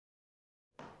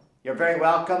You're very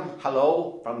welcome.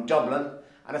 Hello from Dublin,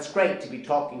 and it's great to be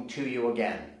talking to you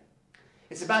again.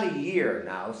 It's about a year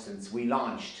now since we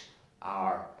launched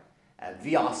our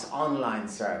VIOS online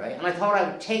survey, and I thought I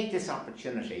would take this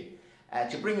opportunity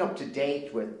to bring up to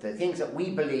date with the things that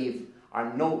we believe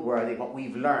are noteworthy, what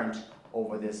we've learned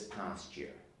over this past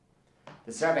year.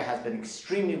 The survey has been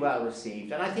extremely well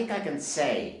received, and I think I can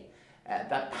say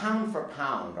that pound for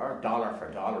pound, or dollar for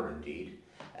dollar indeed,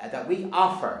 that we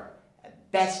offer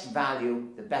best value,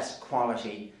 the best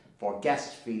quality for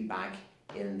guest feedback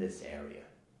in this area.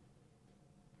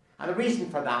 And the reason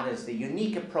for that is the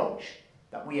unique approach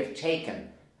that we have taken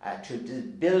to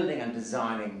building and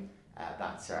designing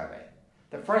that survey.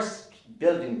 The first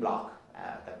building block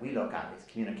that we look at is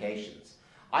communications.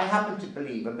 I happen to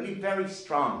believe, and believe very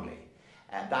strongly,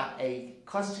 that a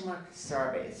customer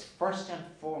survey is first and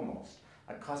foremost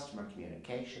a customer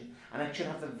communication, and it should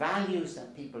have the values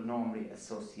that people normally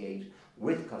associate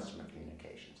with customer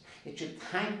communications. It should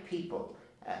thank people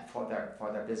for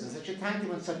their business. It should thank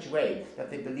them in such a way that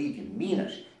they believe you mean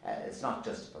it. It's not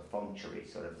just a perfunctory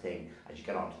sort of thing as you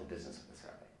get onto the business of the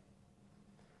survey.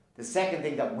 The second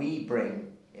thing that we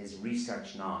bring is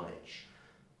research knowledge.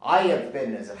 I have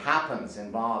been, as it happens,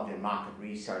 involved in market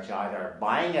research, either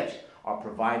buying it or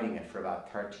providing it for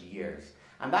about 30 years.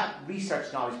 And that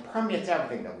research knowledge permeates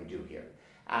everything that we do here.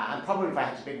 And probably if I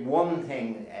had to pick one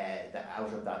thing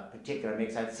out of that particular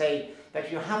mix, I'd say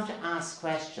that you have to ask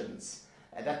questions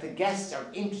that the guests are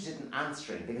interested in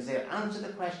answering, because they'll answer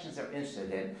the questions they're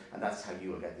interested in, and that's how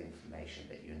you will get the information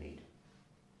that you need.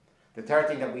 The third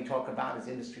thing that we talk about is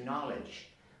industry knowledge.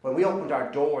 When we opened our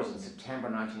doors in September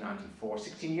 1994,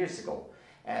 16 years ago,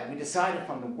 we decided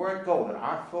from the word go that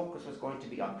our focus was going to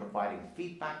be on providing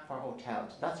feedback for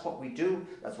hotels. That's what we do,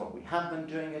 that's what we have been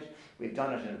doing it. We've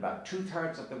done it in about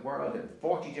 2/3 of the world in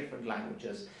 40 different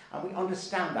languages, and we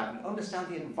understand that. We understand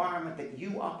the environment that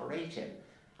you operate in,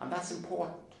 and that's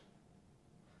important.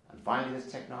 And finally,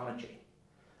 there's technology.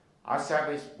 Our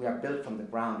surveys, we are built from the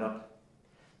ground up.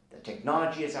 The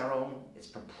technology is our own, it's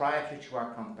proprietary to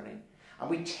our company, and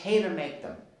we tailor-make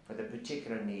them for the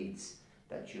particular needs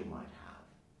that you might have.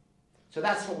 So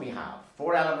that's what we have.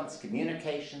 4 elements: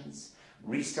 communications,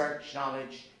 research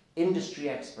knowledge, industry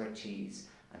expertise,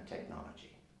 and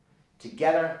technology.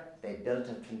 Together, they built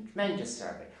a tremendous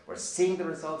survey. We're seeing the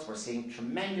results, we're seeing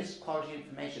tremendous quality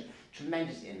information,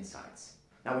 tremendous insights.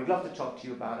 Now, we'd love to talk to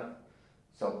you about it,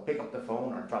 so pick up the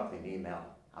phone or drop me an email,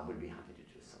 and we'll be happy to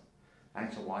do so.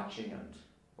 Thanks for watching, and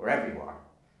wherever you are,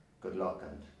 good luck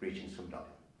and greetings from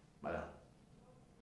Dublin. Bye now.